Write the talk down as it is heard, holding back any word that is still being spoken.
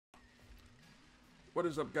What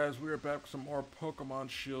is up, guys? We are back with some more Pokemon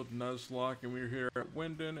Shield Nuzlocke, and we're here at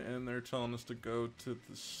Winden, and they're telling us to go to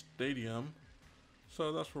the stadium.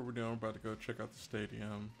 So that's what we're doing. We're about to go check out the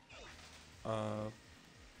stadium.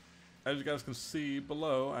 As you guys can see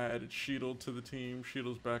below, I added Sheetle to the team.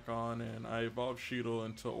 Sheetle's back on, and I evolved Sheetle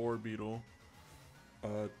into Orbeetle.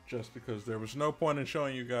 Just because there was no point in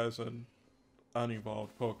showing you guys an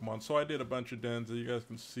unevolved Pokemon. So I did a bunch of dens that you guys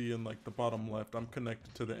can see in like the bottom left. I'm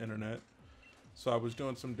connected to the internet. So I was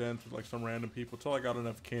doing some dens with like some random people till I got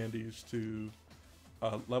enough candies to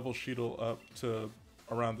level Sheetle up to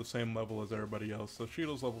around the same level as everybody else. So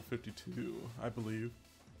Sheetle's level 52, I believe.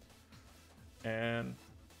 And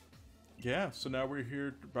yeah, so now we're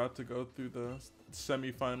here about to go through the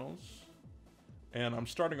semifinals. And I'm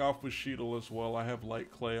starting off with Sheetle as well. I have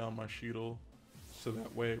light clay on my Sheetle, so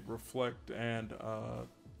that way reflect and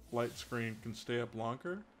light screen can stay up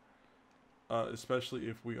longer. Especially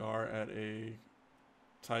if we are at a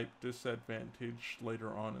type disadvantage later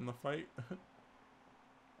on in the fight.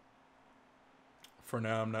 For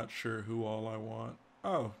now, I'm not sure who all I want.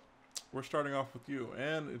 Oh, we're starting off with you,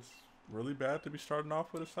 and it's really bad to be starting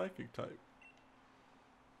off with a psychic type.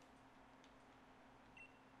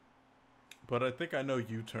 But I think I know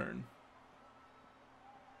U-turn.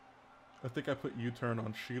 I think I put U-turn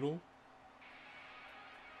on Sheetle.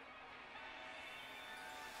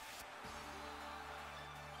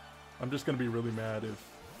 I'm just going to be really mad if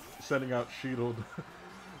setting out Sheetle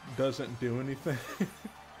doesn't do anything.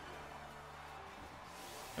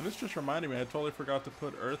 And this just reminded me, I totally forgot to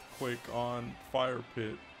put Earthquake on Fire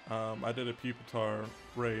Pit. I did a Pupitar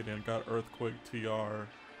raid and got Earthquake TR.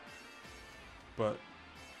 But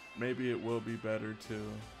maybe it will be better to...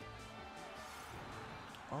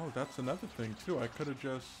 Oh, that's another thing too. I could have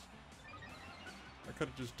just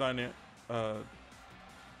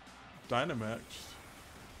Dynamaxed.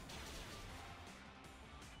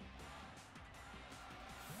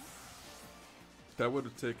 That would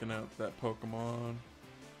have taken out that Pokemon.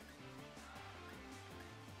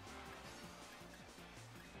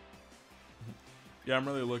 Yeah, I'm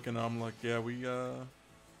really looking. I'm like, yeah, we don't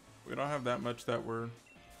have that much that we're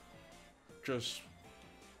just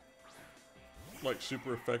like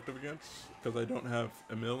super effective against, because I don't have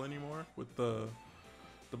Emil anymore with the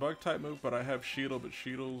bug type move, but I have Sheetle, but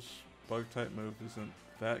Sheetle's bug type move isn't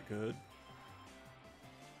that good.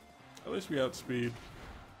 At least we outspeed.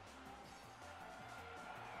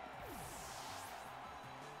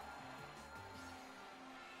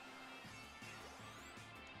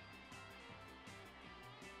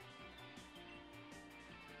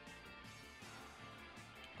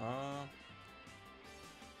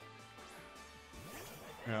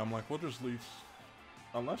 Yeah, I'm like, we'll just leave.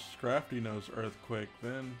 Unless Scrafty knows Earthquake,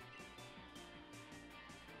 then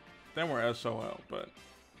we're SOL, but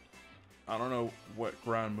I don't know what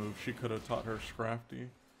ground move she could have taught her Scrafty.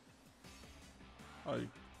 Oh,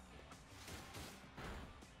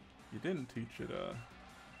 you didn't teach it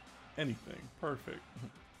anything. Perfect.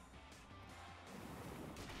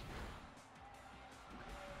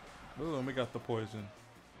 Ooh, and we got the poison.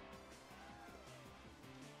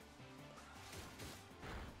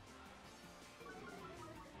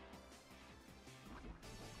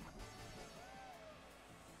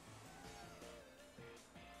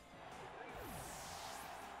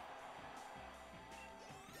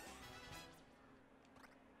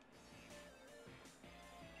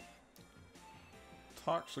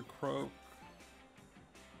 Toxicroak.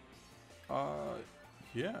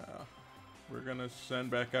 Yeah. We're gonna send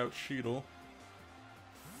back out Sheetle.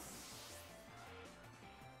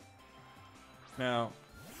 Now,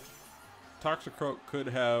 Toxicroak could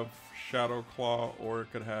have Shadow Claw, or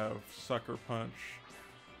it could have Sucker Punch,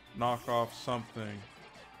 knock off something.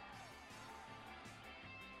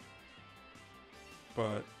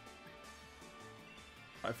 But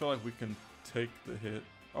I feel like we can take the hit.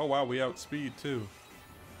 Oh wow, we outspeed too.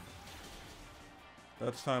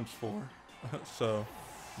 That's times 4. So,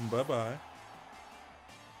 bye-bye.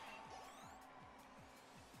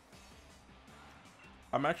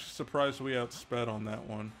 I'm actually surprised we outsped on that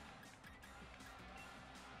one.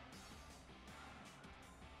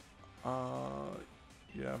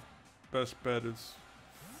 Yeah. Best bet is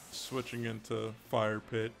switching into Fire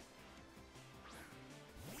Pit.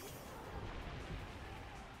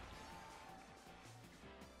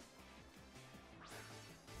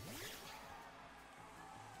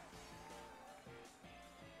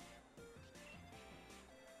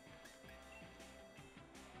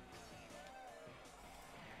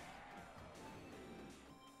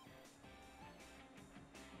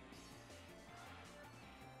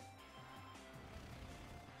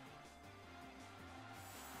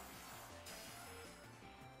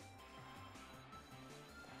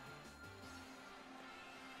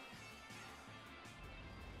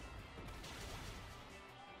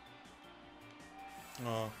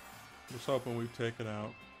 Oh, just hoping we take it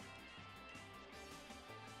out.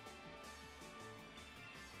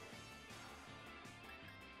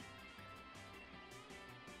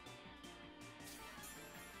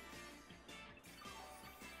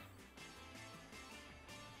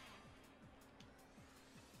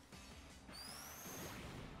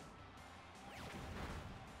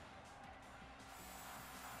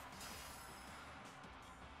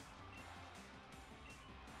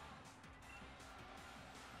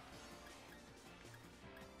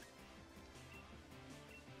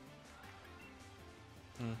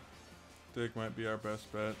 Dig might be our best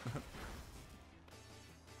bet.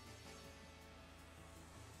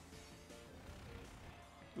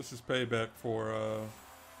 This is payback for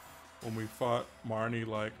when we fought Marnie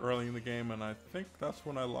like early in the game, and I think that's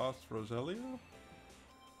when I lost Roselia.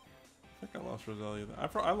 I think I lost Roselia.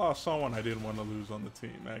 I lost someone I didn't want to lose on the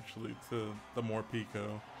team, actually, to the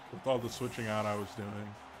Morpeko with all the switching out I was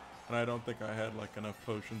doing, and I don't think I had like enough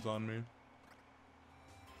potions on me.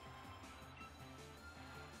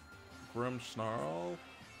 Grimmsnarl.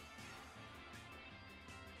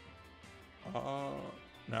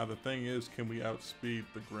 Now the thing is, can we outspeed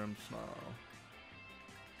the Grimmsnarl?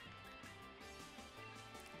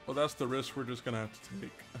 Well, that's the risk we're just gonna have to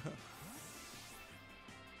take.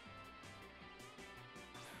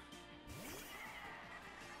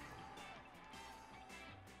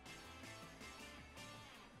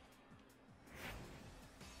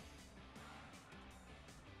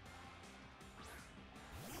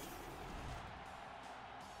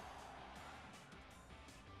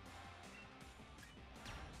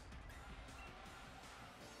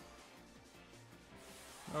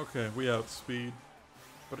 Okay, we outspeed.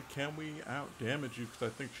 But can we out damage you? Because I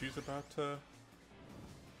think she's about to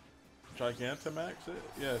Gigantamax it.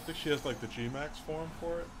 Yeah, I think she has like the G-Max form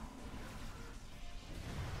for it.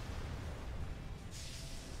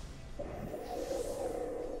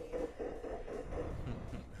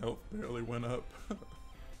 Health barely went up.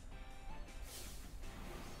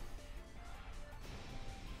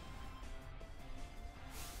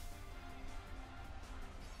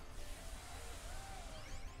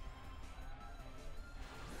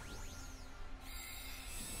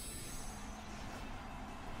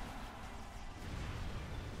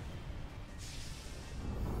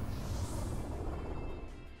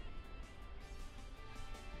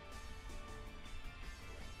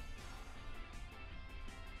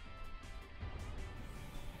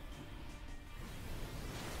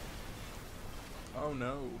 Oh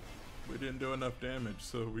no, we didn't do enough damage,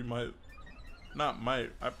 so we might,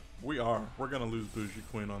 we're gonna lose Bougie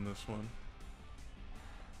Queen on this one.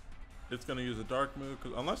 It's gonna use a dark move,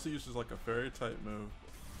 unless it uses like a fairy type move.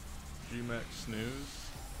 G-Max Snooze,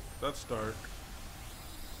 that's dark.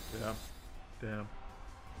 Yeah, damn.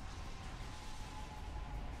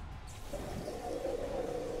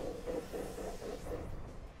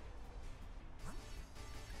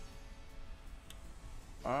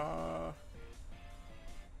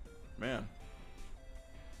 Man.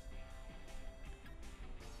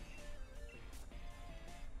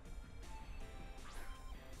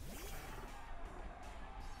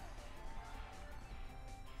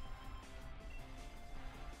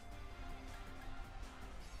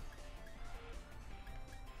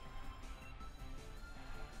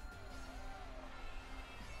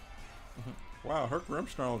 Wow, her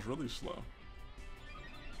Grimmsnarl is really slow.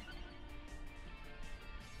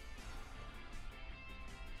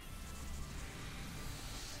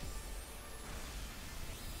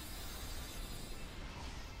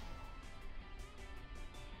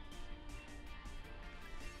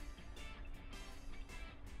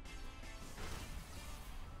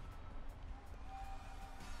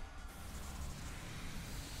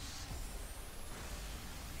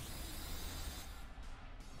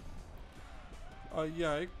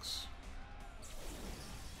 Yikes.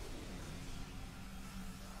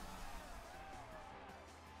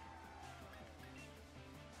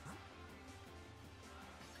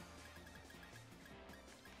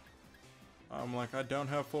 I'm like, I don't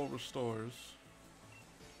have full restores.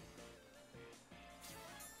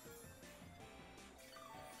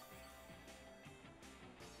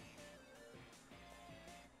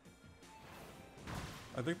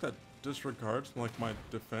 I think that disregards like my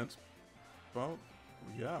defense. Well,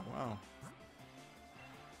 yeah, wow.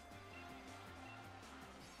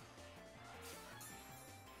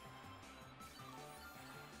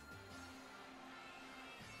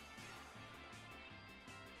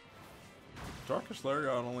 Darkest Lariat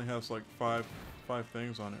only has like five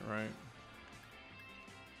things on it, right?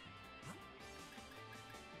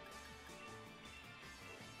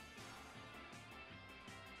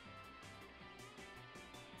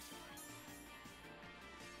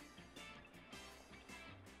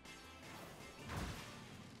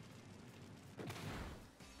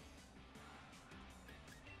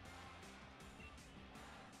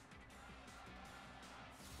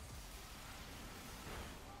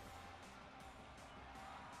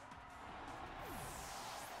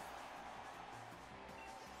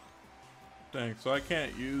 Dang, so I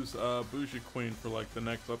can't use Bougie Queen for like the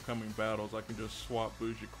next upcoming battles. I can just swap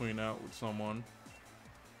Bougie Queen out with someone.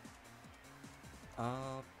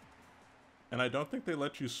 And I don't think they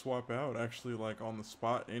let you swap out actually like on the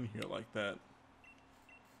spot in here like that.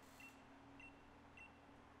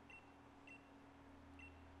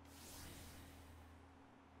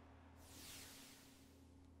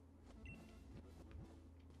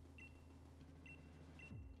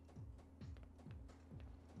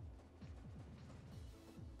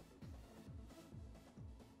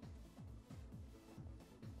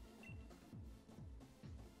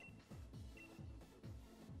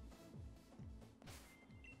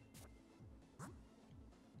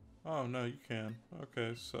 Oh, no, you can.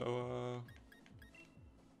 Okay, so,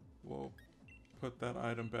 we'll put that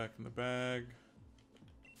item back in the bag.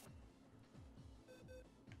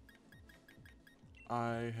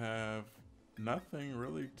 I have nothing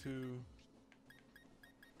really to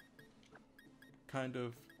kind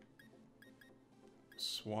of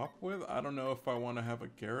swap with. I don't know if I want to have a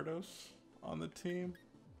Gyarados on the team.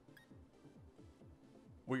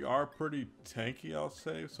 We are pretty tanky, I'll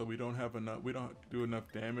say, so we don't do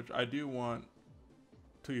enough damage. I do want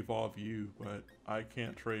to evolve you, but I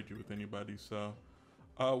can't trade you with anybody, so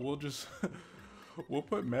we'll just we'll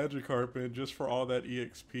put Magikarp in just for all that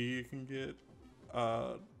EXP it can get.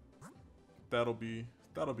 That'll be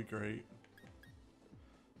great.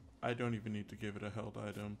 I don't even need to give it a held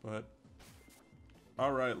item, but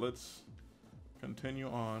all right, let's continue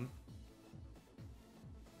on.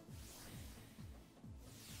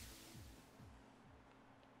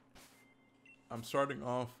 I'm starting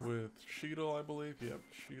off with Sheetal, I believe. Yep,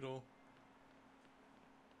 Sheetal.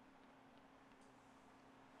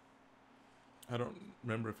 I don't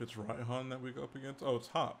remember if it's Raihan that we go up against. Oh, it's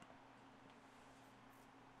Hop.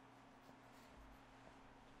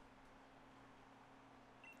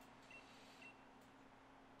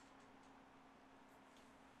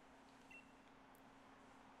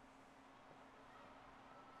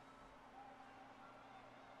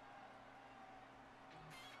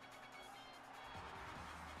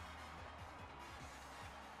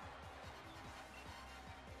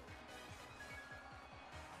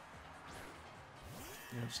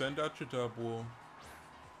 Yeah, send out your double.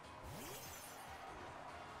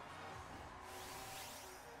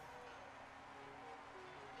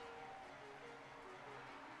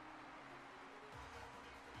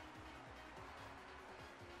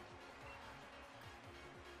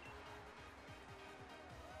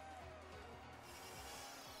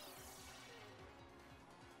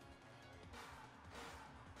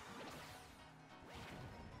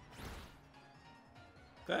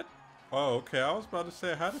 That, oh, okay. I was about to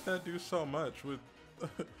say, how did that do so much with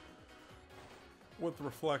with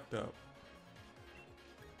Reflect Up?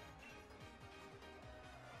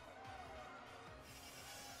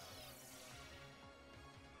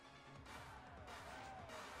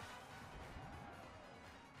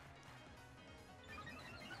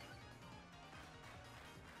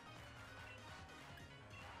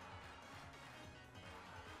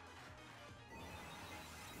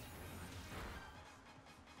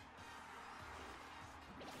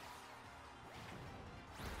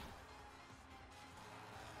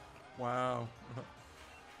 Wow.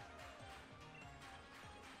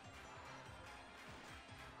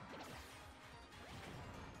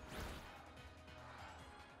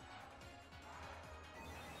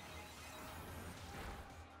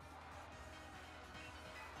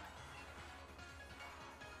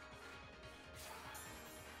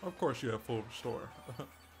 Of course you have full restore.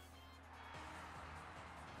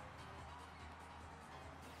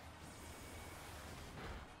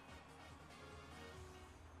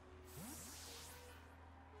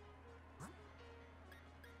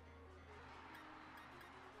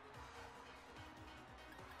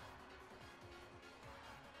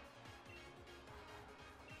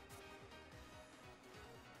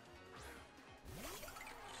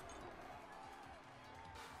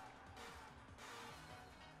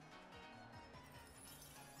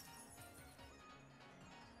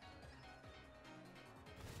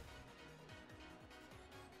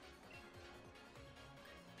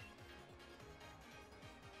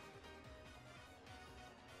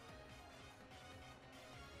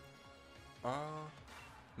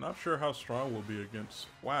 Not sure how strong we'll be against.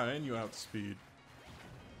 Wow, and you outspeed.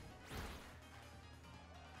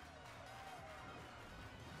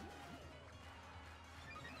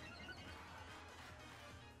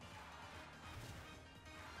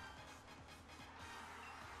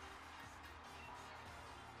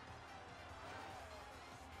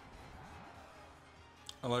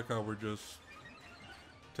 I like how we're just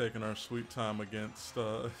taking our sweet time against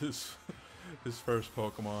his his first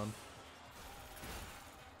Pokemon.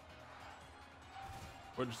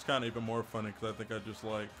 Which is kind of even more funny because I think I just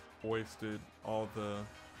like wasted all the...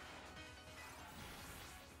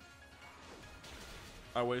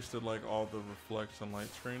 I wasted like all the reflects and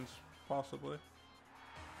light screens, possibly.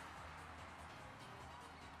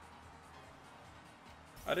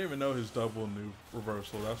 I didn't even know his double new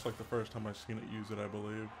reversal. That's like the first time I've seen it use it, I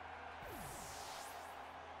believe.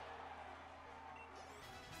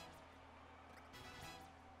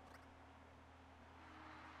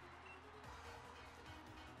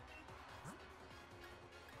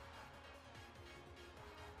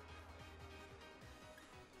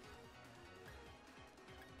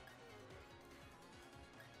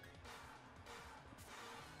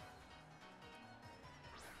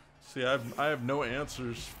 See, I have no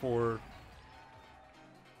answers for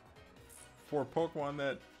Pokemon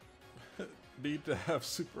that need to have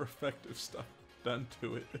super effective stuff done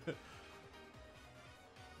to it.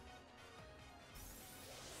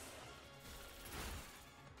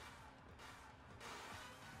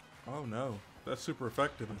 Oh no, that's super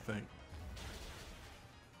effective, I think.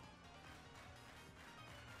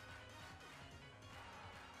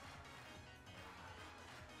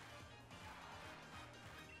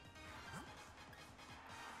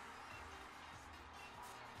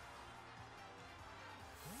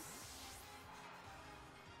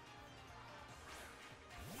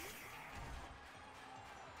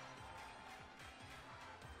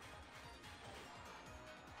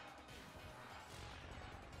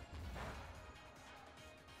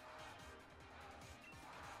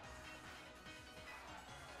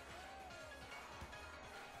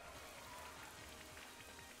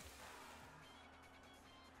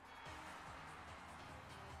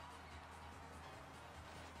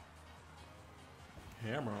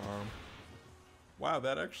 Hammer arm. Wow,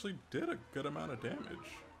 that actually did a good amount of damage.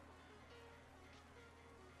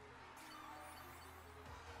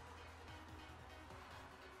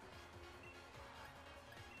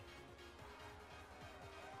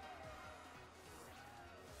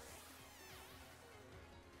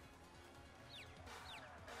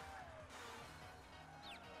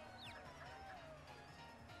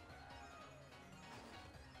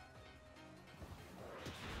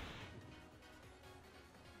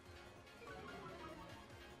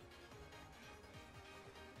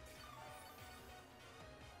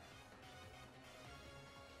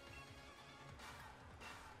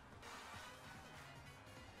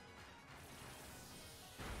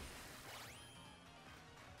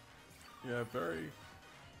 Yeah,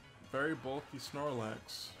 very bulky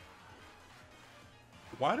Snorlax.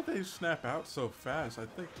 Why do they snap out so fast? I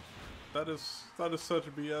think that is such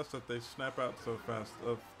BS that they snap out so fast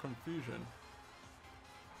of confusion.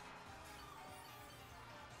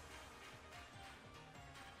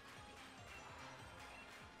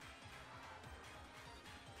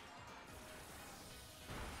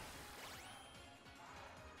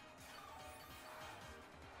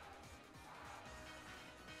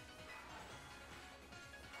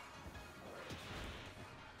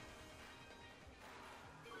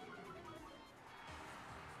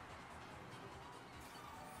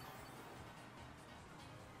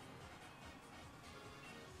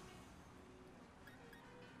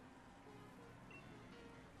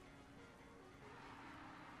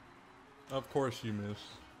 Of course you miss.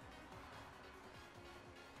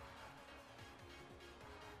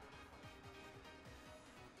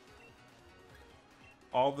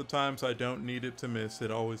 All the times I don't need it to miss,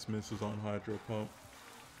 it always misses on Hydro Pump.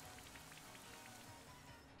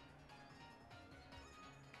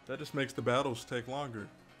 That just makes the battles take longer.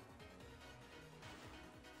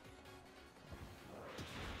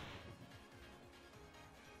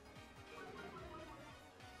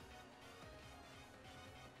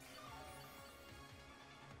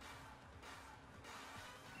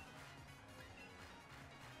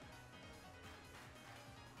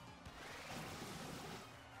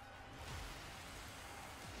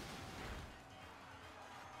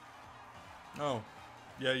 Oh,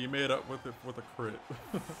 yeah, you made up with it with a crit.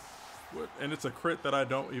 And it's a crit that I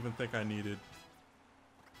don't even think I needed.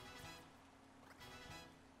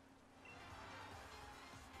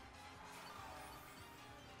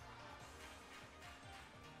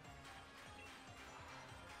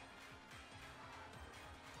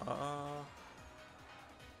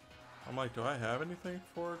 I'm like, do I have anything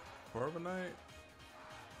for Corviknight?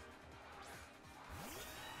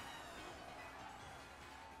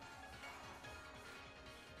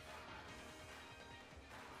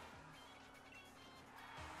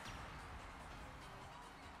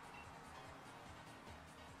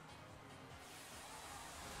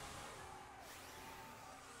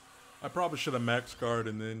 I probably should have max guard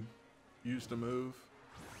and then used a move.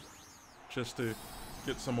 Just to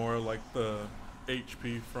get some more like the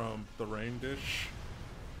HP from the rain dish.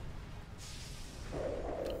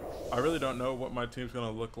 I really don't know what my team's gonna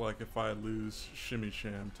look like if I lose Shimmy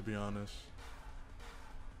Sham, to be honest.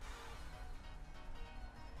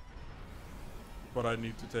 But I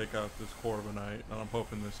need to take out this Scorbunny, and I'm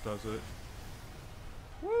hoping this does it.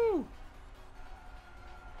 Woo!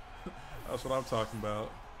 That's what I'm talking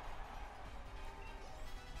about.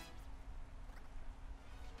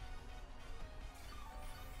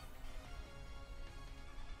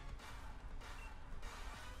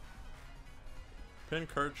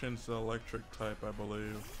 Pincurchin's the electric type, I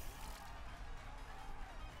believe.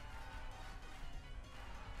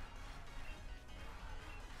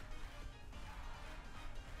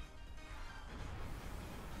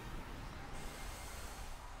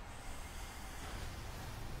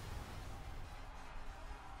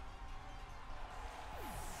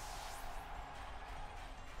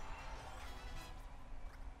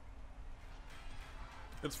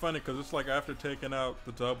 It's funny because it's like after taking out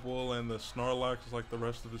the Double and the Snorlax, it's like the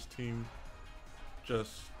rest of his team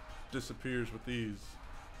just disappears with ease.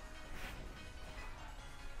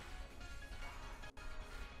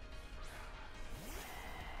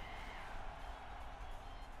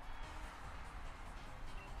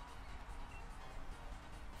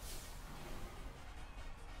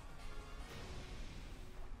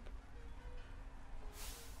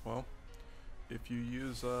 Well, if you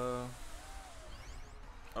use a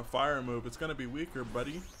fire move, it's gonna be weaker,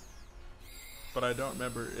 buddy. But I don't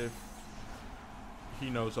remember if he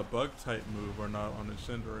knows a bug type move or not on his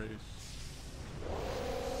Cinderace.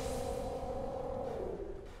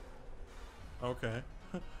 Okay.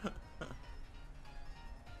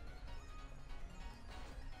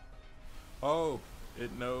 Oh,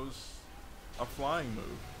 it knows a flying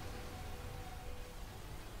move.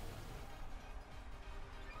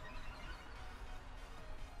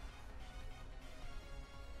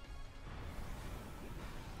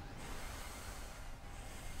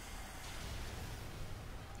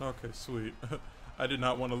 Okay, sweet. I did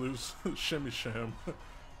not want to lose Shimmy Sham.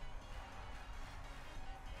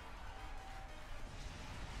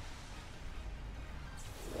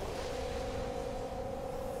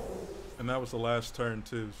 And that was the last turn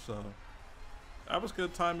too, so that was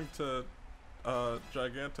good timing to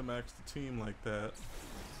Gigantamax the team like that.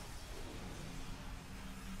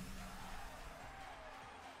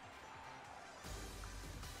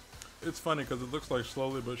 It's funny because it looks like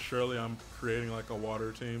slowly but surely I'm creating like a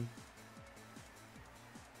water team.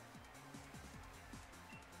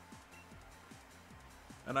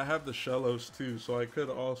 And I have the Shellos too, so I could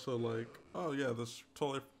also like, oh yeah, this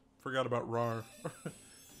totally forgot about Rar.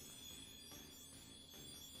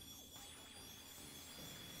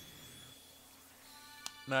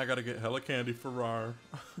 Now I gotta get hella candy for Rar.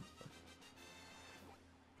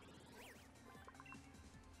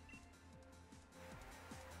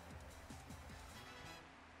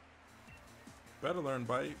 Better learn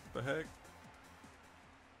Bite, the heck?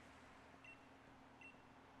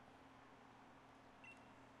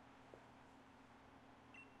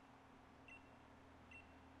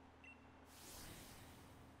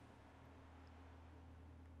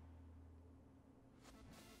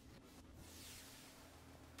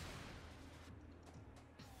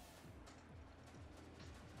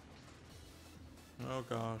 Oh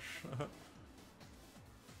gosh.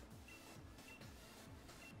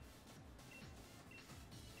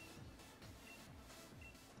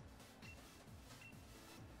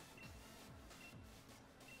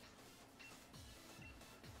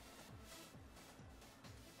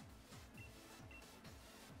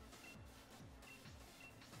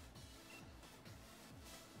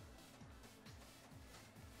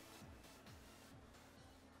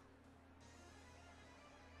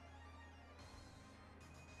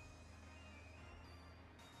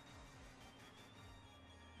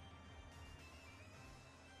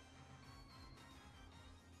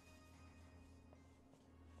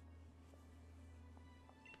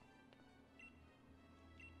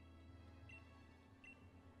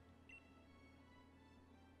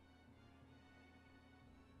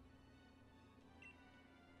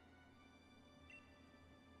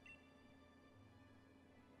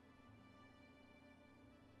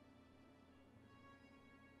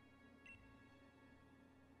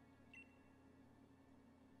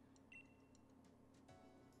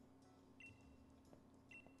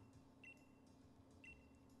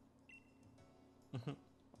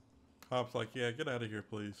 Hop's like, yeah, get out of here,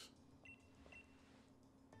 please.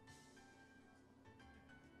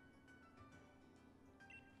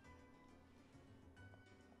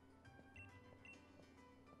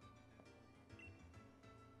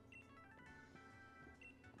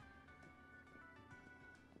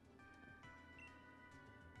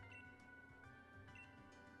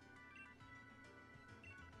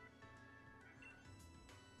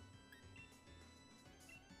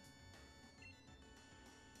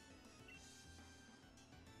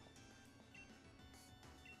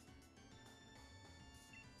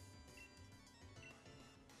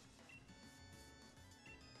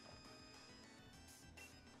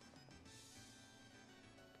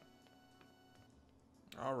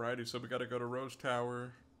 Alrighty, so we gotta go to Rose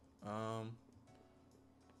Tower,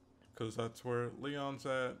 because that's where Leon's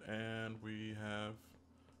at, and we have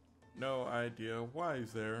no idea why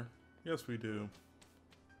he's there. Yes, we do.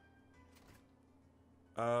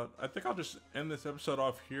 I think I'll just end this episode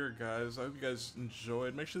off here, guys. I hope you guys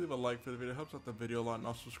enjoyed. Make sure to leave a like for the video. It helps out the video a lot, and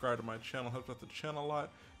also subscribe to my channel. It helps out the channel a lot.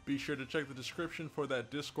 Be sure to check the description for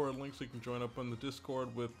that Discord link so you can join up on the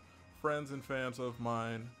Discord with friends and fans of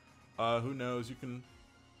mine. Who knows,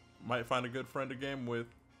 might find a good friend to game with.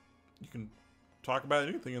 You can talk about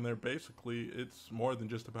anything in there, basically. It's more than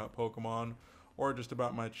just about Pokemon or just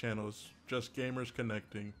about my channel. It's just gamers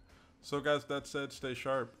connecting. So guys, that said, stay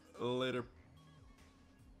sharp. Later.